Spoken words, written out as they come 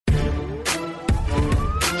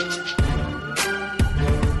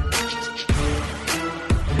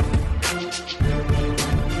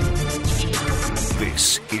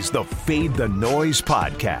the Fade the Noise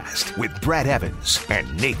podcast with Brad Evans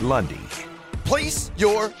and Nate Lundy. Place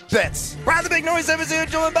your bets. Brad the Big Noise Evans here,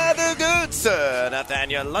 joined by the good sir,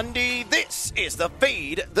 Nathaniel Lundy. This is the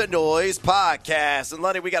Fade the Noise podcast. And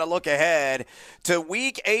Lundy, we got to look ahead to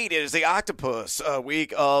week 8. It is the Octopus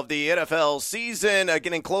week of the NFL season,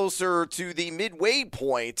 getting closer to the midway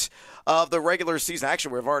point of the regular season.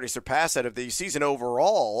 Actually, we've already surpassed that of the season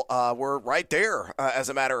overall. We're right there, as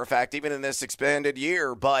a matter of fact, even in this expanded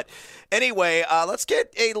year. But anyway, let's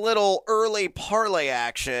get a little early parlay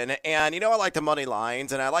action. And, I like the money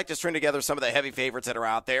lines, and I like to string together some of the heavy favorites that are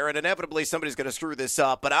out there. And inevitably, somebody's going to screw this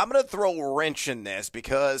up. But I'm going to throw a wrench in this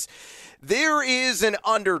because there is an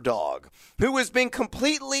underdog who has been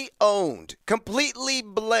completely owned, completely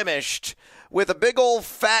blemished, with a big old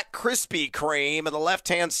fat Krispy Kreme on the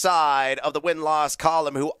left-hand side of the win-loss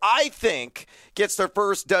column, who I think gets their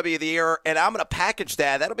first W of the year, and I'm going to package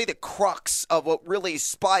that. That'll be the crux of what really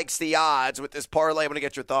spikes the odds with this parlay. I'm going to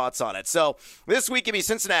get your thoughts on it. So this week, give me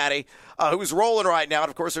Cincinnati, who's rolling right now, and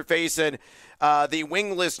of course they're facing the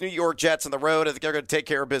wingless New York Jets on the road. I think they're going to take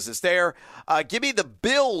care of business there. Give me the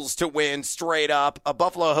Bills to win straight up.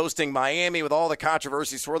 Buffalo hosting Miami with all the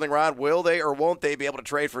controversy swirling around. Will they or won't they be able to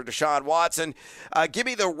trade for Deshaun Watson? Give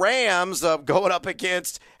me the Rams going up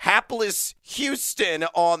against hapless Houston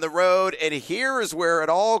on the road. And here is where it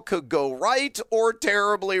all could go right or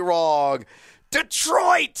terribly wrong.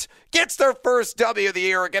 Detroit gets their first W of the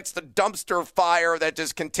year against the dumpster fire that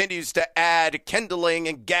just continues to add kindling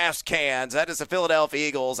and gas cans. That is the Philadelphia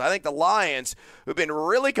Eagles. I think the Lions, who've been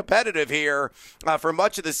really competitive here for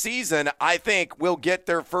much of the season, I think will get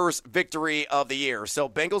their first victory of the year. So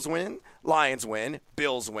Bengals win, Lions win,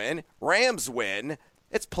 Bills win, Rams win.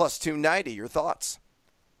 It's plus 290. Your thoughts?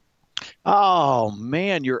 Oh,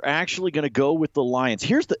 man, you're actually going to go with the Lions.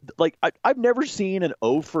 Here's the I've never seen an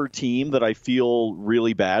 0 team that I feel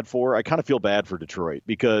really bad for. I kind of feel bad for Detroit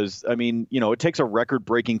because, it takes a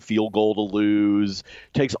record-breaking field goal to lose,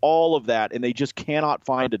 takes all of that, and they just cannot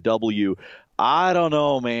find a W. I don't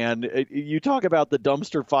know, man. You talk about the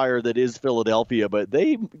dumpster fire that is Philadelphia, but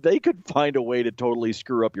they could find a way to totally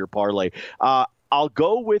screw up your parlay. I'll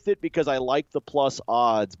go with it because I like the plus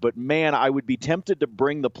odds, but man, I would be tempted to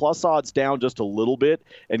bring the plus odds down just a little bit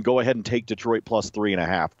and go ahead and take Detroit plus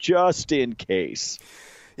 3.5 just in case.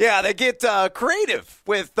 Yeah, they get creative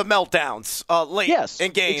with the meltdowns late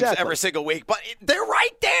in games every single week. But they're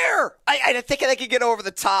right there. I think they could get over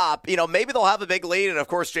the top. Maybe they'll have a big lead, and, of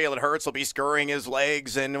course, Jalen Hurts will be scurrying his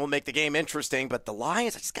legs and will make the game interesting. But the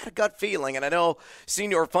Lions, I just got a gut feeling, and I know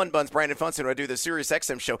Senior Fun Buns, Brandon Funson, who I do the Sirius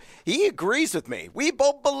XM show, he agrees with me. We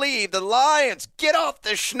both believe the Lions get off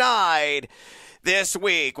the schneid this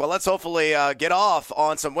week. Well, let's hopefully get off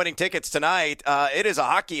on some winning tickets tonight. It is a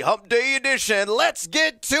Hockey Hump Day edition. Let's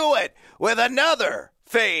get to it with another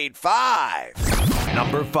Fade 5.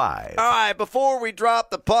 Number 5. All right, before we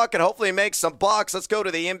drop the puck and hopefully make some bucks, let's go to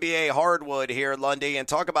the NBA hardwood here, Lundy, and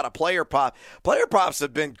talk about a player prop. Player props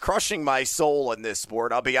have been crushing my soul in this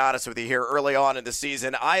sport. I'll be honest with you here. Early on in the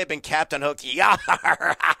season, I have been Captain Hook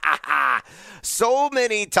so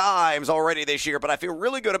many times already this year, but I feel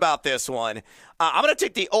really good about this one. I'm going to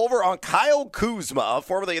take the over on Kyle Kuzma,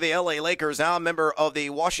 formerly of the LA Lakers, now a member of the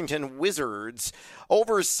Washington Wizards,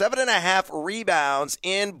 over 7.5 rebounds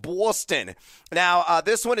in Boston. Now,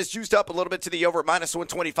 this one is juiced up a little bit to the over at minus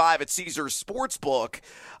 125 at Caesars Sportsbook.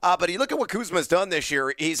 But you look at what Kuzma's done this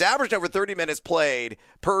year. He's averaged over 30 minutes played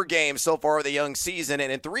per game so far of the young season.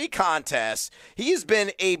 And in 3 contests, he has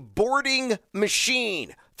been a boarding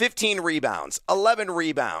machine. 15 rebounds, 11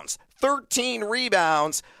 rebounds, 13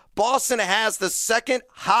 rebounds. Boston has the second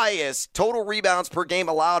highest total rebounds per game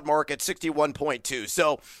allowed mark at 61.2.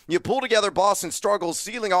 So you pull together Boston's struggles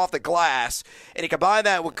sealing off the glass, and you combine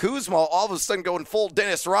that with Kuzma all of a sudden going full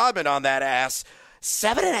Dennis Rodman on that ass.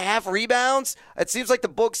 7.5 rebounds? It seems like the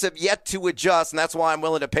books have yet to adjust, and that's why I'm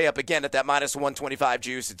willing to pay up again at that minus 125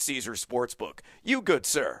 juice at Caesars Sportsbook. You good,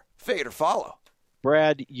 sir. Fade or follow.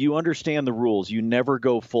 Brad, you understand the rules. You never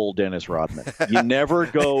go full Dennis Rodman. You never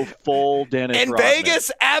go full Dennis Rodman. In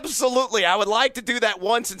Vegas, absolutely. I would like to do that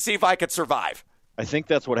once and see if I could survive. I think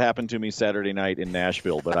that's what happened to me Saturday night in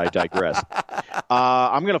Nashville, but I digress.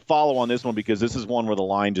 I'm going to follow on this one because this is one where the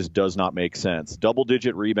line just does not make sense.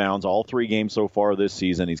 Double-digit rebounds, all 3 games so far this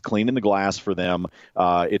season. He's cleaning the glass for them.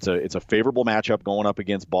 It's a favorable matchup going up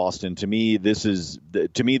against Boston. To me, this is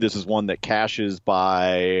one that cashes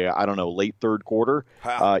by late third quarter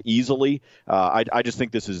easily. I just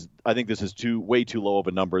think this is I think this is way too low of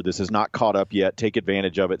a number. This is not caught up yet. Take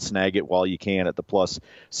advantage of it. Snag it while you can at the plus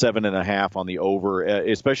 7.5 on the over,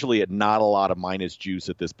 especially at not a lot of minus juice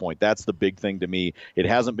at this point. That's the big thing to me. It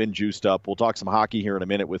hasn't been juiced up. We'll talk some hockey here in a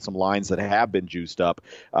minute with some lines that have been juiced up,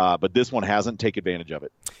 but this one hasn't. Take advantage of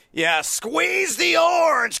it. Yeah, squeeze the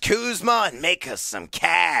orange, Kuzma, and make us some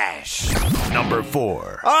cash. Number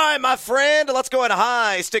 4. All right, my friend, let's go ahead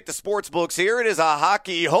and stick to sports books here. It is a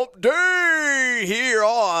hockey hump day here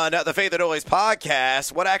on the Faith and Noise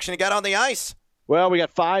podcast. What action you got on the ice? Well, we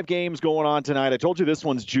got 5 games going on tonight. I told you this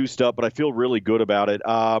one's juiced up, but I feel really good about it.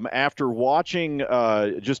 After watching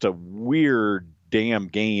just a weird damn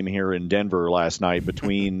game here in Denver last night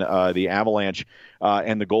between the Avalanche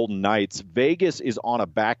and the Golden Knights. Vegas is on a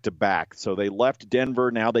back-to-back. So they left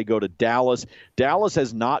Denver. Now they go to Dallas. Dallas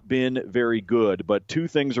has not been very good, but 2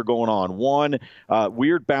 things are going on. One,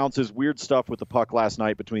 weird bounces, weird stuff with the puck last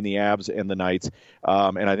night between the Avs and the Knights.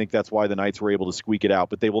 And I think that's why the Knights were able to squeak it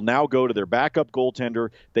out. But they will now go to their backup goaltender.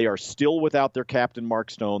 They are still without their captain,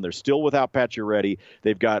 Mark Stone. They're still without Pacioretty.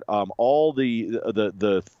 They've got all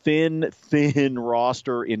the thin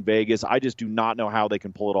roster in Vegas. I just do not know how they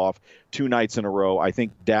can pull it off 2 nights in a row. I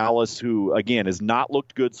think Dallas, who, again, has not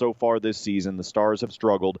looked good so far this season, the Stars have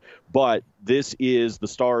struggled, but this is the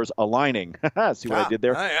Stars aligning. See what I did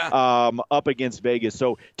there? Up against Vegas.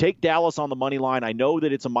 So take Dallas on the money line. I know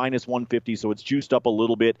that it's a minus 150, so it's juiced up a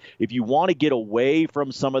little bit. If you want to get away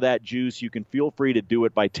from some of that juice, you can feel free to do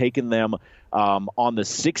it by taking them on the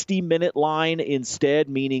 60-minute line instead,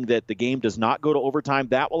 meaning that the game does not go to overtime.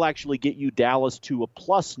 That will actually get you Dallas to a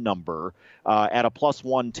plus number at a plus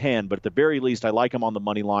 110. But at the very least, I like them on the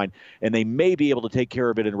money line, and they may be able to take care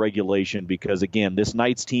of it in regulation because, again, this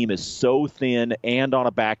Knights team is so thin and on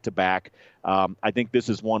a back-to-back. I think this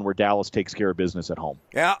is one where Dallas takes care of business at home.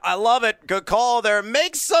 Yeah, I love it. Good call there.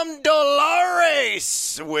 Make some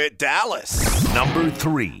Dolores with Dallas. Number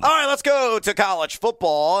 3. All right, let's go to college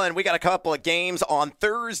football, and we got a couple of games on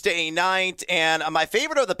Thursday night, and my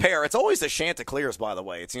favorite of the pair, it's always the Chanticleers, by the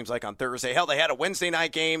way, it seems like on Thursday. Hell, they had a Wednesday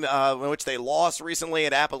night game in which they lost recently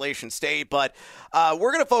at Appalachian State, but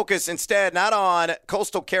we're going to focus instead not on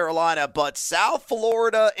Coastal Carolina, but South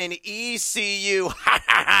Florida and ECU.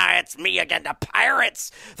 It's me again. The Pirates,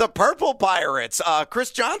 the Purple Pirates.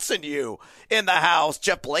 Chris Johnson, you in the house.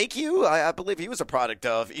 Jeff Blake, you. I believe he was a product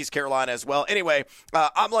of East Carolina as well. Anyway,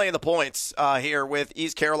 I'm laying the points here with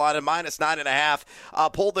East Carolina minus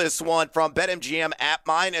 9.5. Pull this one from BetMGM at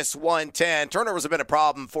minus 110. Turnovers have been a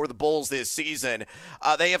problem for the Bulls this season.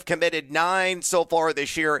 They have committed 9 so far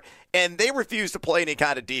this year, and they refuse to play any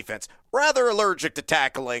kind of defense. Rather allergic to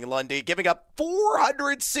tackling, Lundy, giving up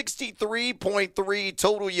 463.3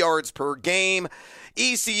 total yards per game.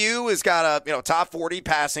 ECU has got a top 40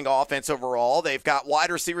 passing offense overall. They've got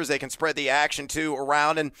wide receivers they can spread the action to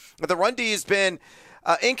around, and the run D has been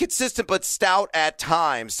inconsistent but stout at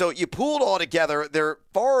times. So you pool it all together, they're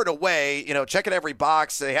far and away, checking every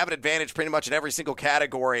box. They have an advantage pretty much in every single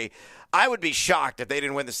category. I would be shocked if they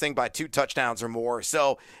didn't win this thing by 2 touchdowns or more.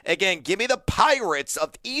 So, again, give me the Pirates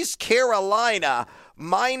of East Carolina,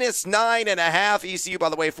 minus 9.5. ECU, by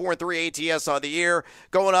the way, 4-3 ATS on the year,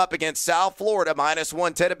 going up against South Florida, minus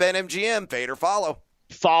 110 at BetMGM. Fade or follow.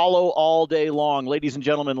 Follow all day long. Ladies and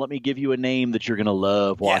gentlemen, let me give you a name that you're going to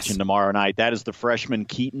love watching tomorrow night. That is the freshman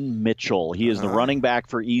Keaton Mitchell. He is the running back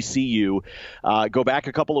for ECU. Go back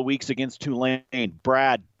a couple of weeks against Tulane.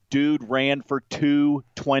 Brad, dude ran for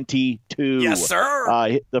 222. Yes,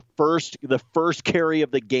 sir. The first carry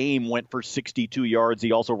of the game went for 62 yards.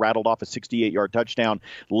 He also rattled off a 68-yard touchdown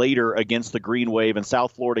later against the Green Wave, and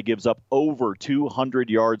South Florida gives up over 200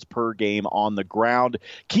 yards per game on the ground.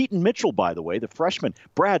 Keaton Mitchell, by the way, the freshman,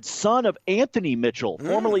 Brad, son of Anthony Mitchell,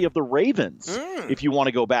 formerly of the Ravens. If you want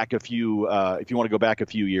to go back a few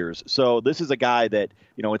years. So this is a guy that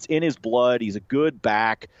it's in his blood. He's a good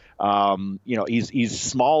back. He's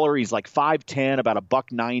smaller. He's like 5'10", about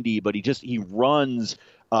 $190, but he runs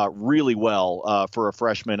really well for a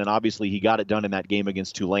freshman, and obviously he got it done in that game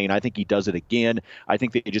against Tulane. I think he does it again. I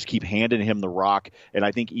think they just keep handing him the rock, and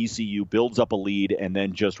I think ECU builds up a lead and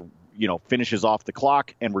then just finishes off the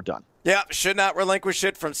clock, and we're done. Yeah, should not relinquish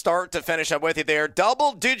it from start to finish. I'm with you there.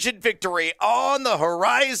 Double-digit victory on the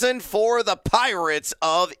horizon for the Pirates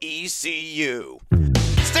of ECU.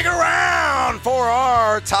 Stick around for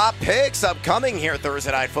our top picks upcoming here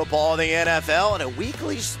Thursday Night Football in the NFL and a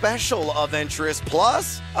weekly special of interest.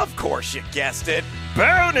 Plus, of course you guessed it,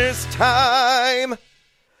 bonus time.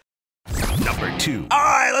 Number 2. All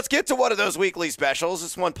right, let's get to one of those weekly specials.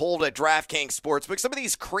 This one pulled at DraftKings Sportsbook. Some of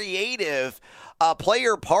these creative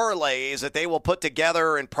player parlays that they will put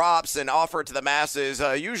together in props and offer to the masses,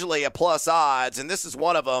 usually at plus odds, and this is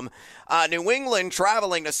one of them. New England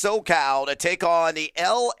traveling to SoCal to take on the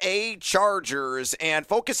L.A. Chargers, and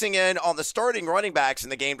focusing in on the starting running backs in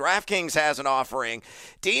the game, DraftKings has an offering.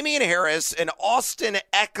 Damian Harris and Austin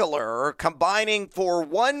Eckler combining for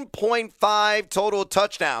 1.5 total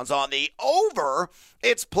touchdowns. On the over,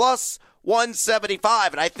 it's plus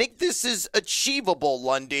 175, and I think this is achievable,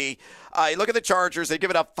 Lundy. You look at the Chargers, they give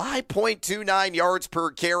it up 5.29 yards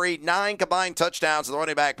per carry, 9 combined touchdowns in the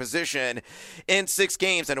running back position in 6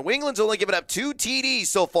 games. And New England's only given up 2 TDs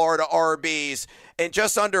so far to RBs and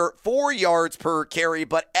just under 4 yards per carry.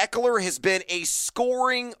 But Eckler has been a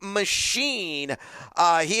scoring machine.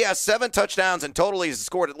 He has 7 touchdowns in total. He's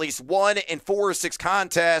scored at least 1 in 4 or 6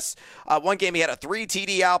 contests. One game he had a 3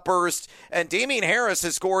 TD outburst. And Damian Harris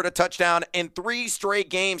has scored a touchdown in 3 straight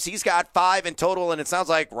games. He's got 5 in total, and it sounds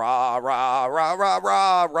like Ramondre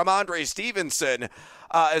Stevenson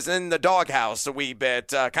is in the doghouse a wee bit.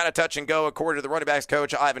 Kind of touch and go, according to the running backs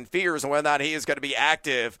coach, Ivan Fears, and whether or not he is going to be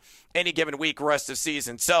active any given week rest of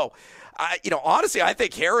season. So, honestly, I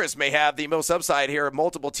think Harris may have the most upside here of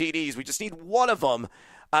multiple TDs. We just need one of them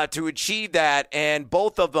to achieve that, and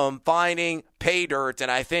both of them finding pay dirt. And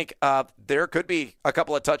I think there could be a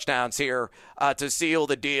couple of touchdowns here to seal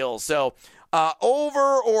the deal. So,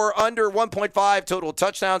 over or under 1.5 total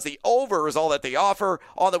touchdowns. The over is all that they offer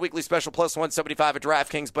on the weekly special plus 175 at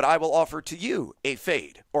DraftKings, but I will offer to you a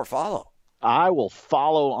fade or follow. I will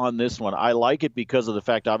follow on this one. I like it because of the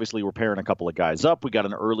fact, obviously, we're pairing a couple of guys up. We got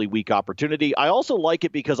an early week opportunity. I also like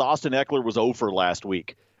it because Austin Eckler was 0 for last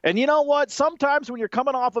week. And you know what? Sometimes when you're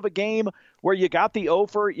coming off of a game where you got the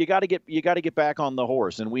offer, you got to get back on the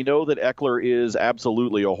horse. And we know that Eckler is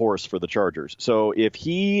absolutely a horse for the Chargers. So if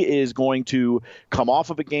he is going to come off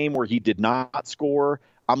of a game where he did not score,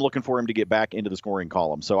 I'm looking for him to get back into the scoring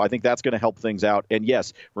column. So I think that's going to help things out. And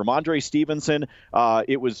yes, Ramondre Stevenson,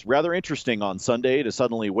 it was rather interesting on Sunday to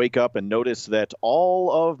suddenly wake up and notice that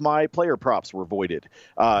all of my player props were voided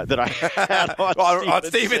that I had on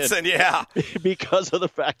Stevenson, yeah. Because of the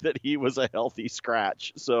fact that he was a healthy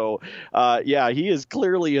scratch. So, he is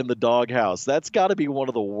clearly in the doghouse. That's got to be one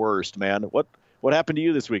of the worst, man. What happened to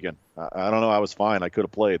you this weekend? I don't know. I was fine. I could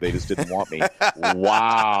have played. They just didn't want me.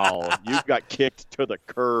 Wow. You got kicked to the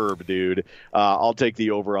curb, dude. I'll take the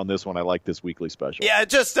over on this one. I like this weekly special. Yeah,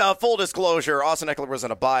 just full disclosure, Austin Eckler was on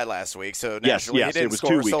a bye last week, so naturally yes, he didn't it was score.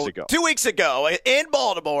 2 weeks ago. 2 weeks ago in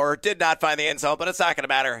Baltimore, did not find the end zone, but it's not going to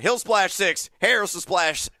matter. He'll splash 6, Harris will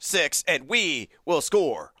splash 6, and we will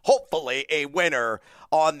score, hopefully, a winner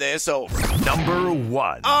on this over. Number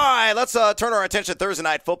 1. All right, let's turn our attention to Thursday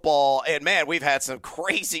Night Football. And, man, we've had some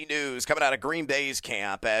crazy news coming out of Green Bay's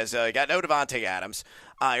camp as you got no Devontae Adams.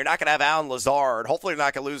 You're not going to have Allen Lazard. Hopefully you're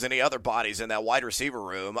not going to lose any other bodies in that wide receiver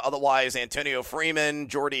room. Otherwise, Antonio Freeman,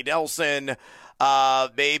 Jordy Nelson,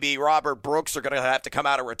 maybe Robert Brooks are going to have to come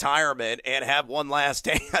out of retirement and have one last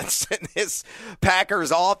dance in this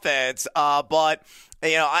Packers offense. But,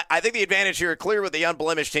 I think the advantage here, clear with the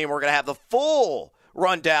unblemished team, we're going to have the full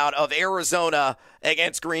rundown of Arizona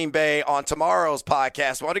against Green Bay on tomorrow's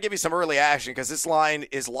podcast. I want to give you some early action because this line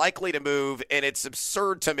is likely to move, and it's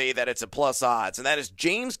absurd to me that it's a plus odds, and that is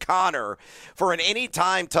James Conner for an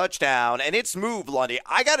anytime touchdown, and it's moved, Lundy.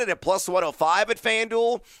 I got it at plus 105 at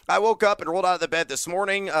FanDuel. I woke up and rolled out of the bed this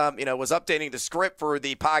morning, was updating the script for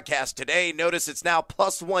the podcast today. Notice it's now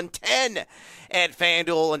plus 110 at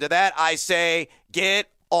FanDuel, and to that I say get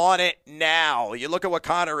on it now. You look at what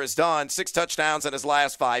Conner has done, 6 touchdowns in his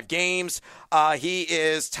last 5 games. He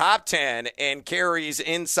is top 10 in carries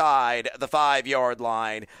inside the 5-yard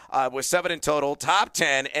line with 7 in total, top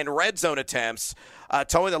 10 in red zone attempts.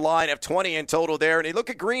 Towing the line of 20 in total there. And you look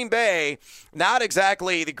at Green Bay, not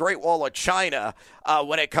exactly the Great Wall of China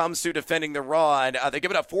when it comes to defending the run. They give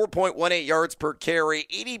it up 4.18 yards per carry,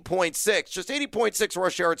 80.6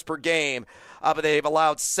 rush yards per game. But they've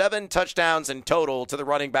allowed 7 touchdowns in total to the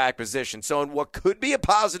running back position. So in what could be a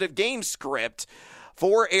positive game script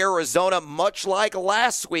for Arizona, much like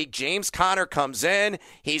last week, James Conner comes in.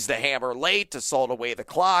 He's the hammer late to salt away the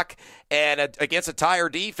clock. And against a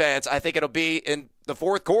tired defense, I think it'll be in the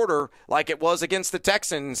fourth quarter like it was against the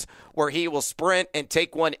Texans, where he will sprint and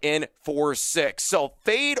take one in for 6. So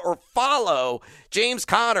fade or follow James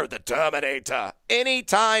Conner, the Terminator.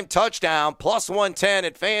 Anytime touchdown, plus 110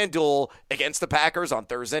 at FanDuel against the Packers on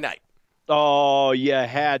Thursday night. Oh, you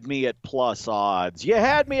had me at plus odds.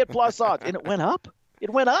 And it went up? It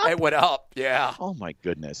went up? It went up, yeah. Oh, my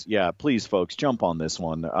goodness. Yeah, please, folks, jump on this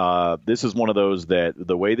one. This is one of those that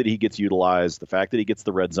the way that he gets utilized, the fact that he gets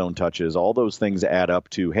the red zone touches, all those things add up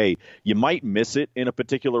to, hey, you might miss it in a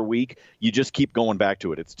particular week. You just keep going back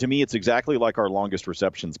to it. To me, it's exactly like our longest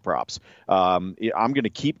receptions props. I'm going to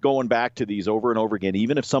keep going back to these over and over again,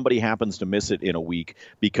 even if somebody happens to miss it in a week,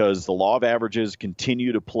 because the law of averages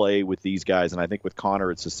continue to play with these guys. And I think with Connor,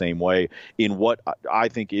 it's the same way in what I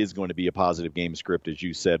think is going to be a positive game script, as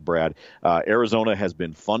you said, Brad. Arizona has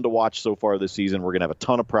been fun to watch so far this season. We're going to have a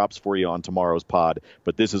ton of props for you on tomorrow's pod,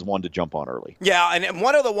 but this is one to jump on early. Yeah, and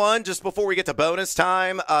one other one, just before we get to bonus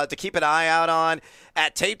time, to keep an eye out on.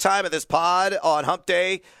 At tape time of this pod on Hump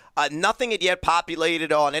Day, nothing had yet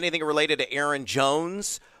populated on anything related to Aaron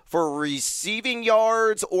Jones for receiving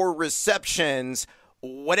yards or receptions.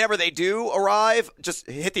 Whenever they do arrive, just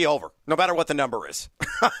hit the over, no matter what the number is.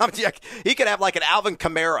 He could have like an Alvin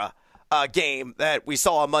Kamara game that we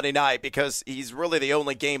saw on Monday night, because he's really the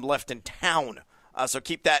only game left in town. So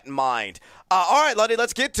keep that in mind. All right, Lundy,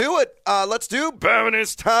 let's get to it. Let's do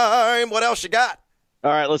bonus time. What else you got? All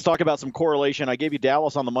right, let's talk about some correlation. I gave you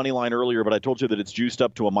Dallas on the money line earlier, but I told you that it's juiced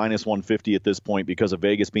up to a minus 150 at this point because of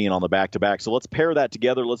Vegas being on the back-to-back. So let's pair that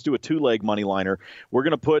together. Let's do a two-leg money liner. We're going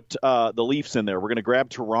to put the Leafs in there. We're going to grab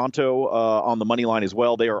Toronto on the money line as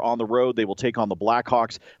well. They are on the road. They will take on the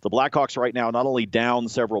Blackhawks. The Blackhawks right now not only down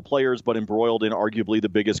several players, but embroiled in arguably the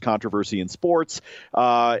biggest controversy in sports.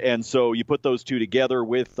 And so you put those two together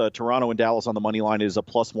with Toronto and Dallas on the money line is a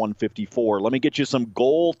plus 154. Let me get you some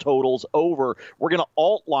goal totals over. We're going to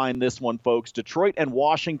alt line this one, folks. Detroit and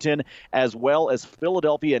Washington, as well as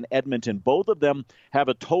Philadelphia and Edmonton. Both of them have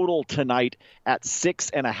a total tonight at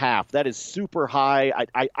 6.5. That is super high.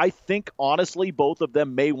 I think, honestly, both of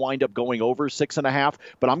them may wind up going over 6.5,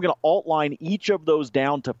 but I'm going to alt line each of those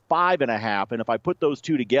down to 5.5. And if I put those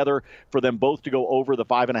two together for them both to go over the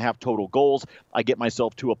 5.5 total goals, I get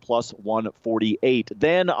myself to a plus 148.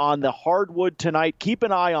 Then on the hardwood tonight, keep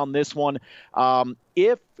an eye on this one.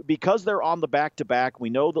 Because they're on the back-to-back, we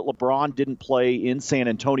know that LeBron didn't play in San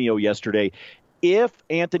Antonio yesterday. If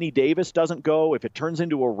Anthony Davis doesn't go, if it turns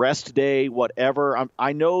into a rest day, whatever,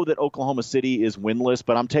 I know that Oklahoma City is winless,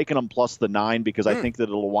 but I'm taking them plus the 9 because I think that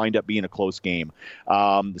it'll wind up being a close game.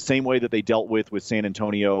 The same way that they dealt with San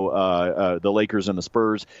Antonio, the Lakers and the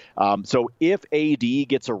Spurs. So if AD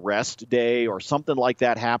gets a rest day or something like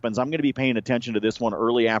that happens, I'm going to be paying attention to this one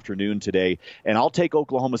early afternoon today, and I'll take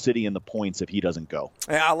Oklahoma City in the points if he doesn't go.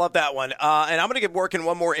 Yeah, I love that one. And I'm going to get working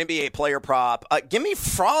one more NBA player prop. Give me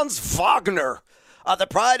Franz Wagner. The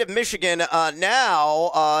pride of Michigan,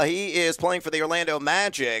 now he is playing for the Orlando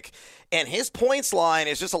Magic, and his points line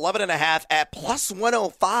is just 11.5 at plus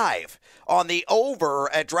 105 on the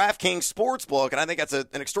over at DraftKings Sportsbook, and I think that's an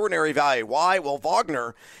extraordinary value. Why? Well,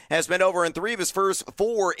 Wagner has been over in 3 of his first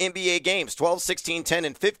 4 NBA games, 12, 16, 10,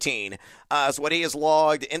 and 15. Is what he has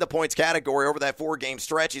logged in the points category over that 4-game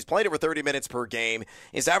stretch. He's played over 30 minutes per game.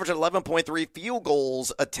 He's averaging 11.3 field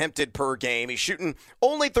goals attempted per game. He's shooting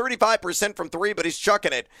only 35% from 3, but he's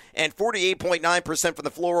chucking it, and 48.9% from the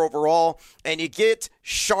floor overall. And you get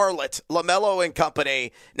Charlotte, LaMelo and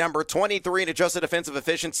company, number 23 in adjusted defensive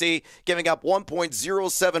efficiency, giving up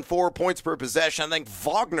 1.074 points per possession. I think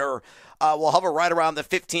Wagner will hover right around the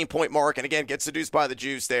 15-point mark, and again, get seduced by the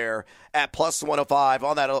juice there at plus 105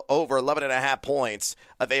 on that over 11.5 points,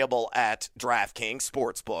 available at DraftKings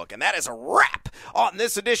Sportsbook. And that is a wrap on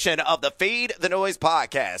this edition of the Fade the Noise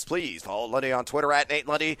podcast. Please follow Lundy on Twitter at Nate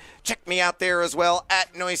Lundy. Check me out there as well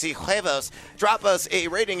at Noisy Huevos. Drop us a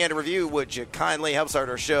rating and a review, would you kindly? Helps out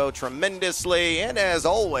our show tremendously. And as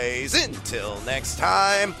always, until next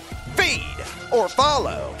time, feed or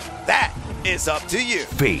follow. That is up to you.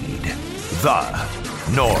 Fade the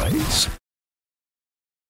Noise.